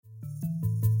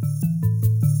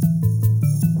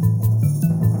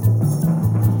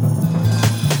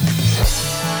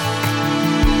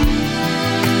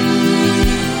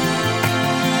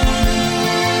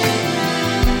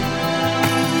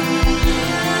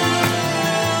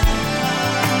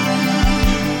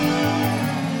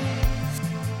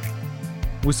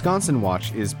Wisconsin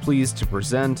Watch is pleased to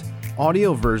present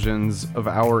audio versions of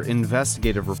our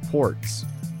investigative reports.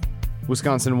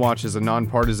 Wisconsin Watch is a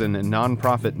nonpartisan and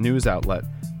nonprofit news outlet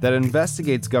that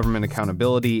investigates government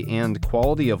accountability and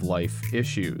quality of life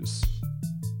issues.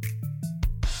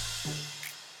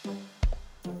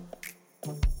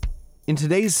 In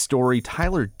today's story,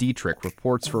 Tyler Dietrich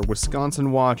reports for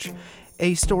Wisconsin Watch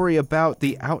a story about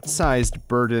the outsized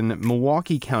burden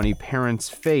Milwaukee County parents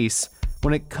face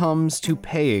when it comes to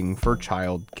paying for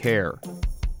child care.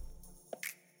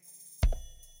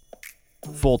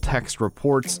 Full text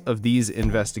reports of these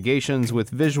investigations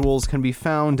with visuals can be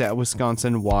found at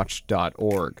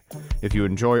wisconsinwatch.org. If you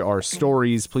enjoy our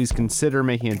stories, please consider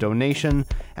making a donation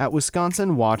at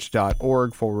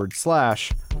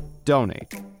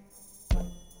wisconsinwatch.org/donate.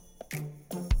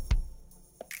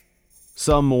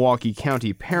 Some Milwaukee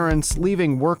County parents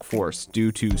leaving workforce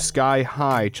due to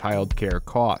sky-high childcare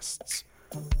costs.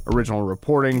 Original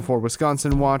reporting for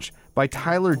Wisconsin Watch by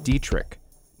Tyler Dietrich.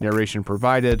 Narration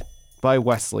provided by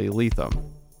Wesley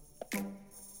Leatham.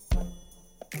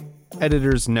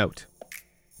 Editor's note.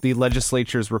 The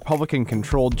legislature's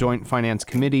Republican-controlled Joint Finance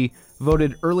Committee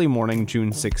voted early morning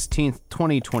June 16,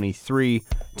 2023,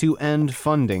 to end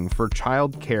funding for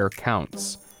child care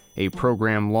counts, a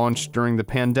program launched during the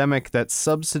pandemic that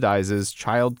subsidizes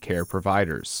child care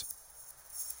providers.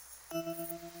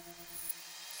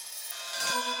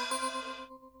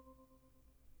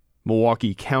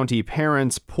 Milwaukee County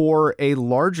parents pour a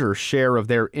larger share of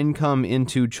their income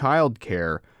into child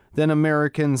care than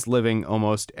Americans living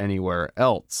almost anywhere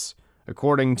else,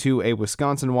 according to a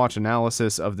Wisconsin Watch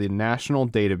analysis of the National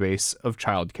Database of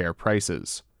Child Care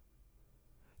Prices.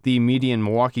 The median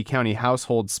Milwaukee County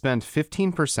household spent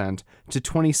 15% to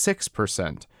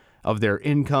 26% of their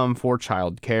income for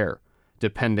child care,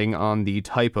 depending on the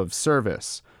type of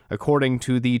service, according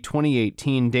to the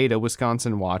 2018 data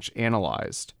Wisconsin Watch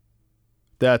analyzed.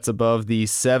 That's above the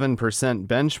 7%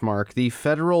 benchmark the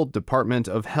Federal Department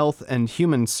of Health and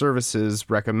Human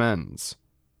Services recommends.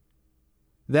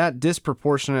 That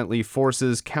disproportionately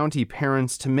forces county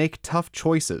parents to make tough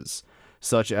choices,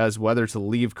 such as whether to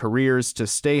leave careers to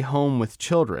stay home with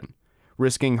children,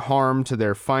 risking harm to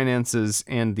their finances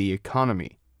and the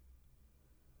economy.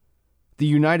 The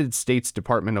United States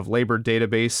Department of Labor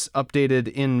database, updated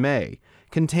in May,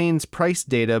 contains price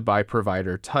data by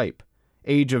provider type,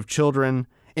 age of children,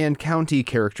 and county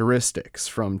characteristics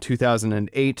from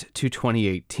 2008 to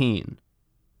 2018.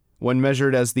 When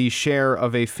measured as the share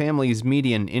of a family's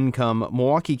median income,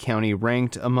 Milwaukee County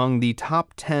ranked among the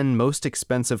top 10 most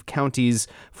expensive counties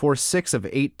for 6 of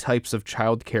 8 types of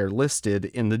childcare listed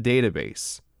in the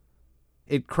database.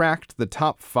 It cracked the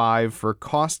top 5 for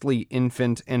costly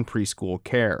infant and preschool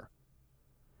care.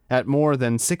 At more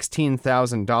than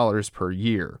 $16,000 per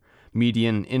year,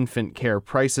 median infant care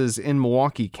prices in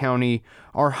Milwaukee County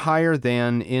are higher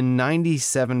than in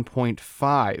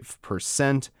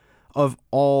 97.5% of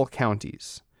all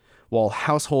counties, while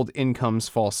household incomes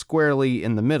fall squarely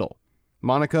in the middle.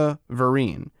 Monica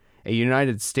Vereen, a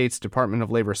United States Department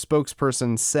of Labor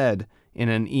spokesperson, said in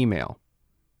an email,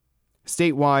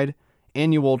 "Statewide,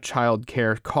 annual child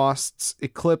care costs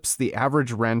eclipse the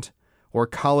average rent or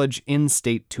college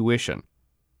in-state tuition.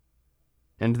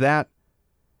 And that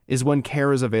is when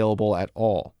care is available at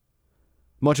all.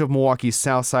 Much of Milwaukee's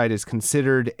South Side is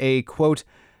considered a, quote,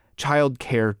 child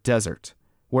care desert,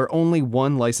 where only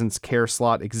one licensed care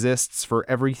slot exists for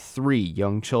every 3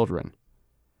 young children.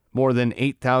 More than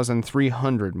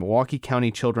 8,300 Milwaukee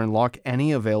County children lack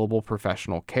any available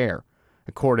professional care,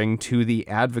 according to the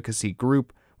advocacy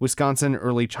group Wisconsin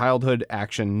Early Childhood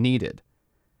Action Needed,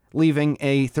 leaving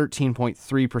a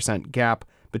 13.3% gap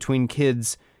between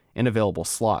kids and available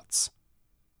slots.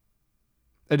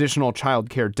 Additional child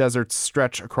care deserts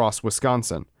stretch across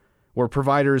Wisconsin, where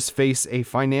providers face a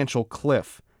financial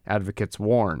cliff, advocates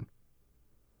warn.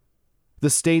 The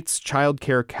state's Child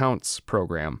Care Counts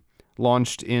program,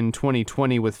 launched in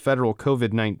 2020 with federal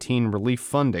COVID-19 relief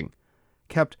funding,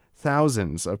 kept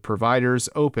thousands of providers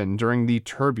open during the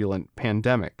turbulent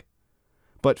pandemic.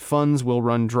 But funds will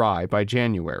run dry by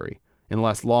January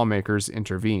unless lawmakers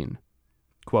intervene.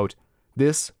 Quote,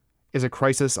 "This is a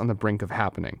crisis on the brink of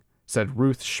happening," said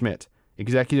Ruth Schmidt,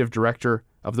 executive director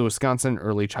of the Wisconsin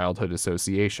Early Childhood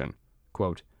Association.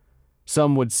 Quote,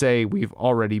 "Some would say we've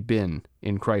already been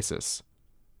in crisis."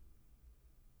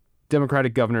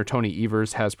 Democratic Governor Tony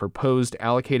Evers has proposed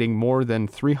allocating more than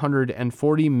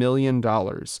 $340 million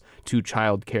to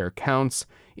child care counts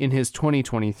in his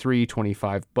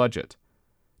 2023-25 budget.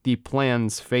 The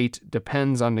plan's fate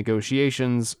depends on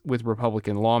negotiations with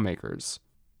Republican lawmakers.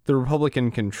 The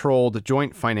Republican-controlled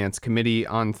Joint Finance Committee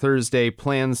on Thursday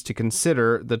plans to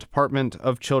consider the Department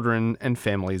of Children and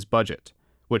Families budget,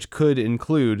 which could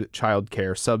include child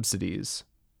care subsidies.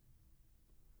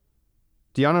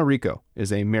 Deanna Rico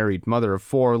is a married mother of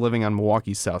 4 living on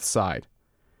Milwaukee's South Side.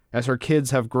 As her kids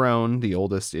have grown, the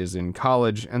oldest is in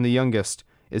college and the youngest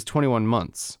is 21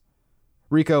 months.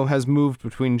 Rico has moved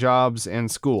between jobs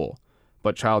and school,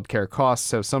 but child care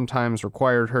costs have sometimes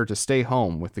required her to stay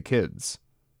home with the kids.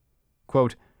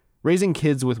 Quote, "Raising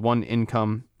kids with one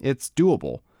income, it's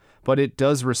doable, but it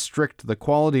does restrict the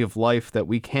quality of life that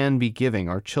we can be giving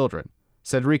our children,"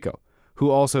 said Rico, who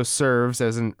also serves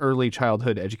as an early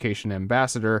childhood education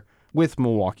ambassador with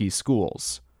Milwaukee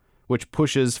Schools, which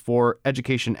pushes for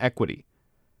education equity.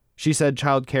 She said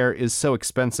childcare is so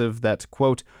expensive that,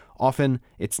 quote, "often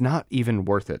it's not even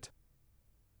worth it."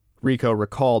 Rico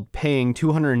recalled paying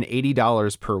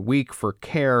 $280 per week for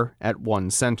care at one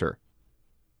center.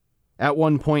 At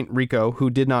one point, Rico, who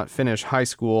did not finish high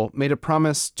school, made a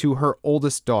promise to her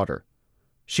oldest daughter.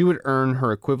 She would earn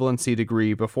her equivalency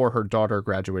degree before her daughter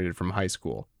graduated from high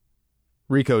school.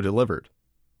 Rico delivered.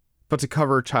 But to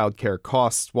cover childcare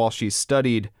costs while she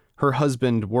studied, her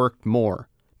husband worked more,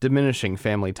 diminishing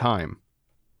family time.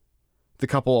 The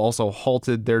couple also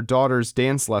halted their daughter's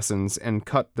dance lessons and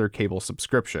cut their cable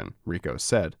subscription, Rico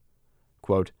said.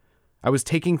 Quote, "I was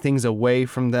taking things away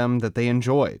from them that they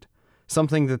enjoyed,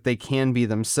 something that they can be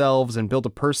themselves and build a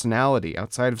personality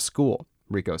outside of school,"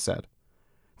 Rico said.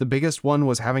 "The biggest one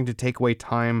was having to take away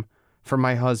time from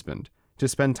my husband to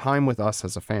spend time with us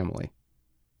as a family."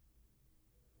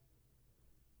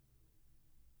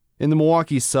 In the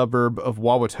Milwaukee suburb of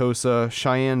Wauwatosa,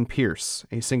 Cheyenne Pierce,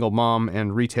 a single mom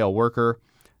and retail worker,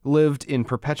 lived in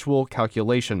perpetual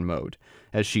calculation mode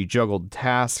as she juggled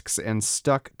tasks and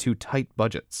stuck to tight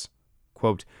budgets.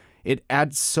 Quote, "It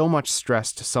adds so much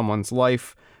stress to someone's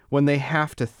life when they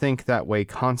have to think that way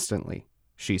constantly,"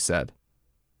 she said.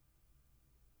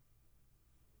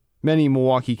 Many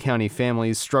Milwaukee County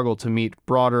families struggle to meet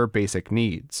broader basic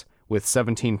needs, with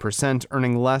 17%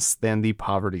 earning less than the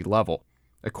poverty level,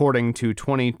 according to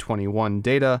 2021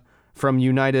 data from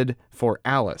United for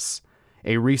Alice,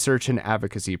 a research and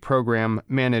advocacy program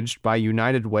managed by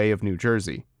United Way of New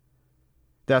Jersey.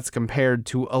 That's compared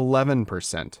to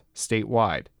 11%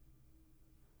 statewide.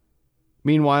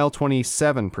 Meanwhile,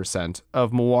 27%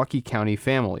 of Milwaukee County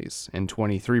families and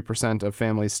 23% of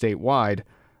families statewide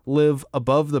live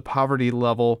above the poverty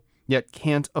level yet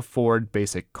can't afford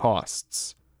basic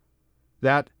costs.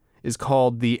 That is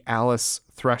called the Alice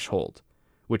threshold,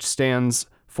 which stands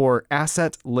for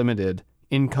Asset Limited,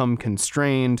 Income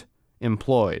Constrained,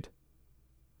 Employed.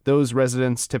 Those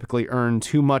residents typically earn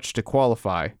too much to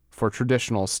qualify for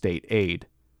traditional state aid.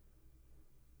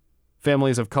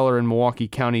 Families of color in Milwaukee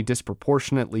County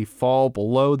disproportionately fall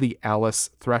below the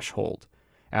Alice threshold,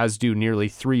 as do nearly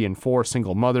 3 in 4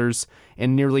 single mothers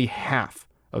and nearly half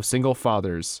of single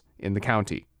fathers in the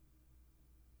county.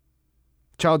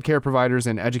 Child care providers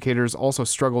and educators also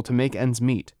struggle to make ends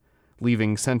meet,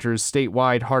 leaving centers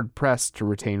statewide hard-pressed to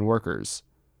retain workers.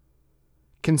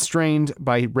 Constrained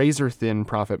by razor-thin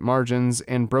profit margins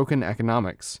and broken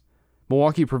economics,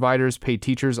 Milwaukee providers pay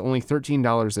teachers only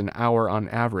 $13 an hour on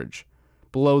average,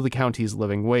 below the county's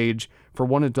living wage for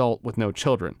one adult with no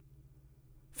children.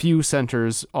 Few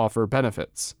centers offer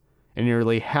benefits, and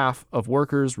nearly half of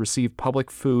workers receive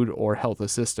public food or health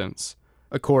assistance,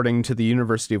 according to the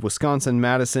University of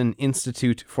Wisconsin-Madison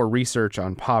Institute for Research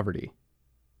on Poverty.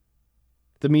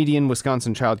 The median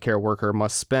Wisconsin child care worker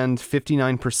must spend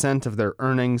 59% of their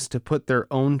earnings to put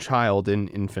their own child in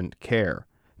infant care,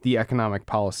 the Economic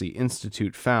Policy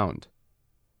Institute found.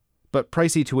 But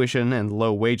pricey tuition and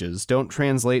low wages don't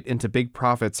translate into big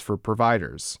profits for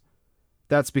providers.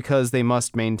 That's because they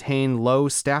must maintain low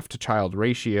staff-to-child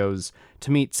ratios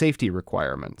to meet safety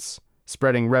requirements,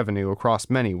 spreading revenue across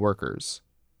many workers.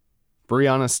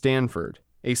 Brianna Stanford,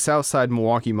 a Southside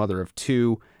Milwaukee mother of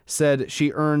 2, said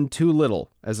she earned too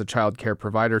little as a child care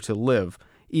provider to live,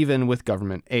 even with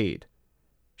government aid.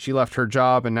 She left her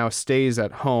job and now stays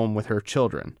at home with her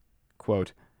children.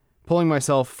 Quote, "Pulling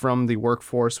myself from the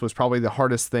workforce was probably the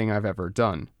hardest thing I've ever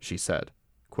done," she said.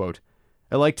 Quote,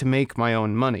 "I like to make my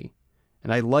own money,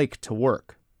 and I like to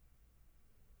work."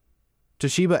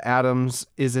 Toshiba Adams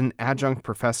is an adjunct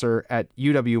professor at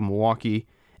UW-Milwaukee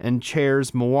and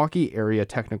chairs Milwaukee Area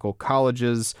Technical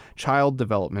College's Child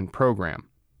Development Program.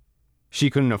 She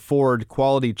couldn't afford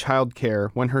quality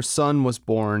childcare when her son was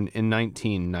born in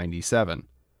 1997.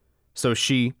 So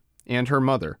she and her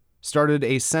mother started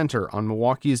a center on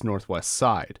Milwaukee's northwest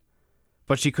side.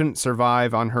 But she couldn't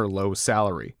survive on her low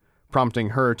salary, prompting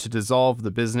her to dissolve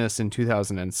the business in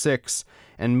 2006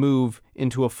 and move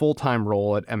into a full-time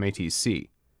role at MATC.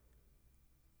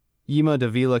 Yima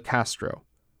Davila Castro,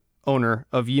 owner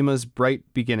of Yima's Bright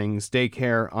Beginnings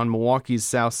Daycare on Milwaukee's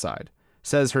South Side,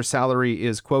 says her salary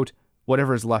is, quote,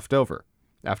 whatever's left over,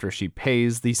 after she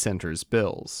pays the center's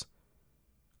bills.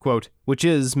 Quote, which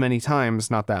is, many times,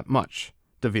 not that much,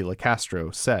 Davila Castro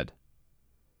said.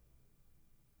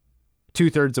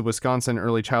 2/3 of Wisconsin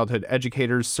early childhood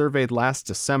educators surveyed last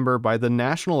December by the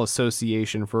National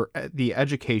Association for the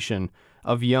Education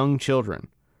of Young Children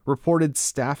reported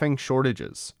staffing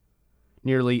shortages.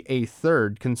 Nearly a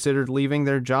third considered leaving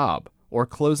their job or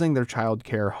closing their child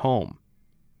care home.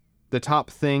 The top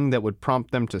thing that would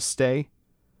prompt them to stay?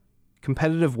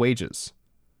 Competitive wages.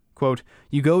 Quote,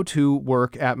 you go to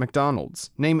work at McDonald's,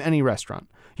 name any restaurant,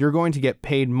 you're going to get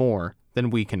paid more than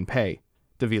we can pay,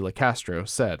 Davila Castro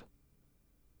said.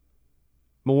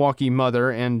 Milwaukee mother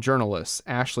and journalist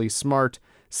Ashley Smart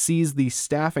sees the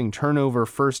staffing turnover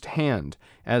firsthand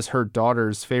as her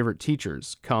daughter's favorite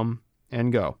teachers come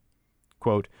and go.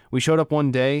 Quote, we showed up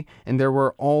one day and there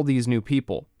were all these new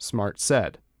people, Smart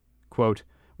said. Quote,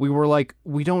 we were like,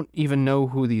 we don't even know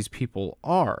who these people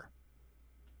are.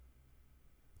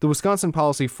 The Wisconsin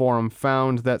Policy Forum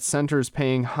found that centers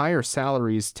paying higher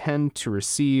salaries tend to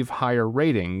receive higher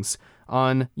ratings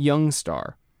on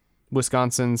Youngstar,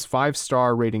 Wisconsin's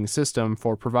 5-star rating system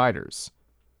for providers.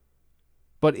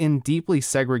 But in deeply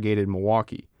segregated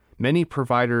Milwaukee, many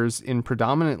providers in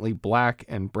predominantly Black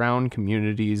and brown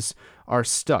communities are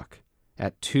stuck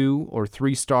at 2- or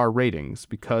 3-star ratings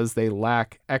because they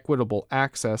lack equitable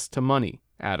access to money,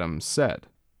 Adams said.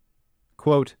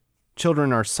 Quote,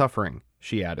 children are suffering,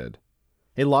 she added.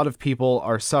 A lot of people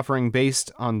are suffering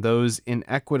based on those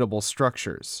inequitable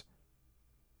structures.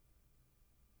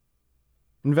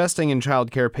 Investing in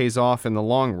childcare pays off in the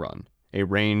long run, a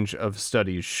range of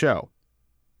studies show.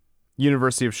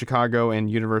 University of Chicago and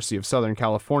University of Southern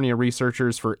California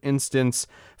researchers, for instance,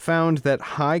 found that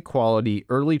high-quality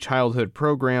early childhood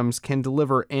programs can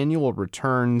deliver annual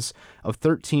returns of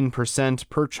 13%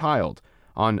 per child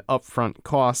on upfront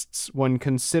costs when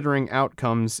considering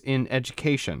outcomes in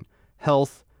education,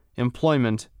 health,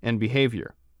 employment, and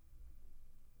behavior.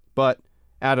 But,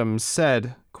 Adams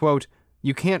said, quote,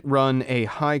 you can't run a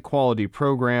high-quality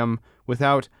program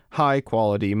without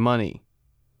high-quality money.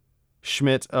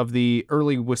 Schmidt of the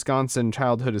Early Wisconsin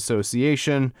Childhood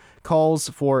Association calls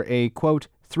for a, quote,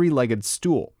 three-legged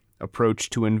stool approach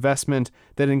to investment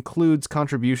that includes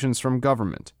contributions from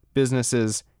government,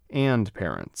 businesses, and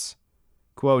parents.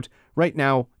 Quote, right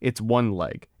now, it's one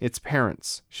leg. It's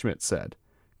parents, Schmidt said.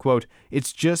 Quote,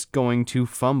 it's just going to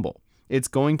fumble. It's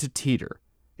going to teeter.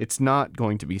 It's not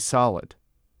going to be solid.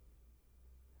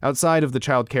 Outside of the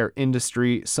childcare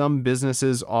industry, some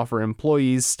businesses offer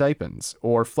employees stipends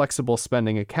or flexible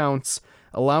spending accounts,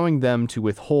 allowing them to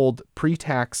withhold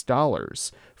pre-tax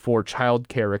dollars for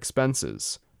childcare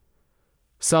expenses.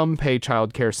 Some pay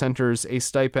childcare centers a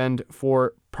stipend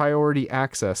for priority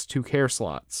access to care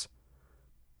slots.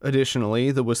 Additionally,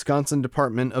 the Wisconsin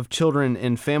Department of Children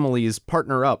and Families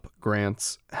Partner Up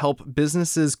grants help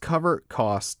businesses cover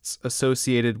costs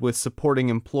associated with supporting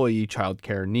employee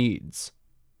childcare needs.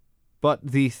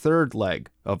 But the third leg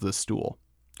of the stool,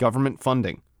 government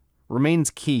funding,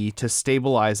 remains key to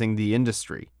stabilizing the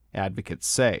industry, advocates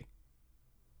say.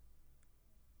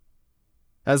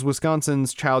 As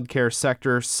Wisconsin's childcare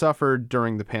sector suffered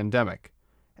during the pandemic,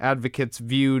 advocates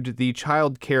viewed the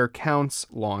Child Care Counts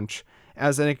launch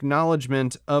as an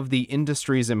acknowledgement of the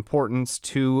industry's importance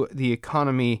to the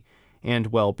economy and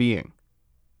well-being.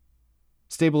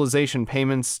 Stabilization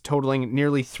payments totaling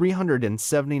nearly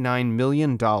 $379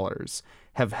 million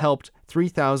have helped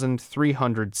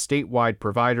 3,300 statewide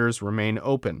providers remain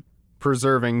open,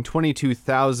 preserving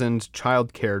 22,000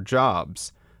 childcare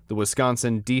jobs, the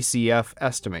Wisconsin DCF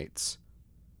estimates.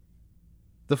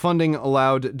 The funding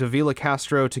allowed Davila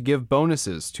Castro to give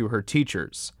bonuses to her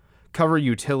teachers, cover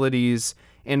utilities,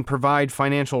 and provide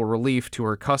financial relief to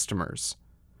her customers.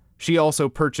 She also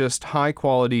purchased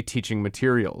high-quality teaching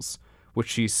materials, which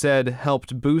she said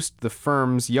helped boost the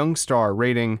firm's Youngstar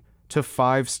rating to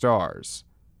 5 stars.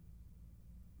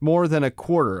 More than a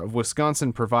quarter of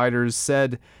Wisconsin providers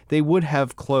said they would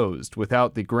have closed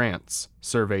without the grants,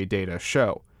 survey data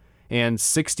show, and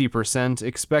 60%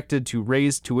 expected to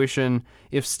raise tuition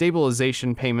if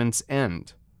stabilization payments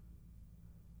end.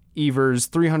 Evers'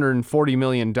 $340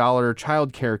 million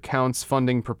Child Care Counts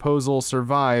funding proposal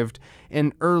survived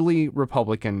an early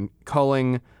Republican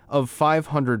culling of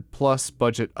 500-plus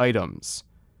budget items,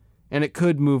 and it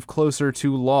could move closer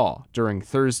to law during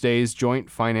Thursday's Joint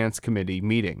Finance Committee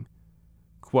meeting.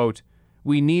 Quote,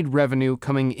 We need revenue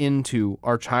coming into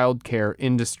our child care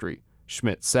industry,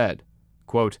 Schmidt said.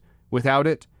 Quote, without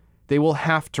it, they will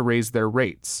have to raise their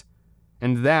rates,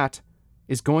 and that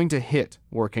is going to hit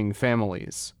working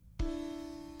families.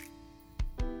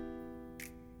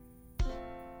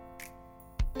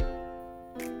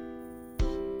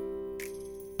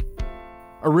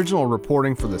 Original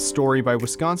reporting for the story by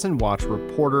Wisconsin Watch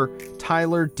reporter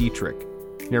Tyler Dietrich.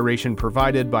 Narration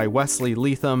provided by Wesley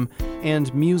Leatham,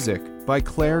 and music by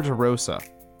Claire DeRosa.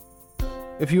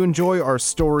 If you enjoy our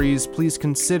stories, please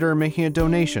consider making a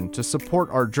donation to support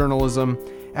our journalism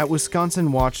at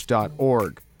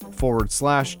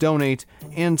wisconsinwatch.org/donate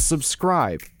and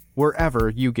subscribe wherever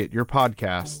you get your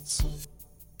podcasts.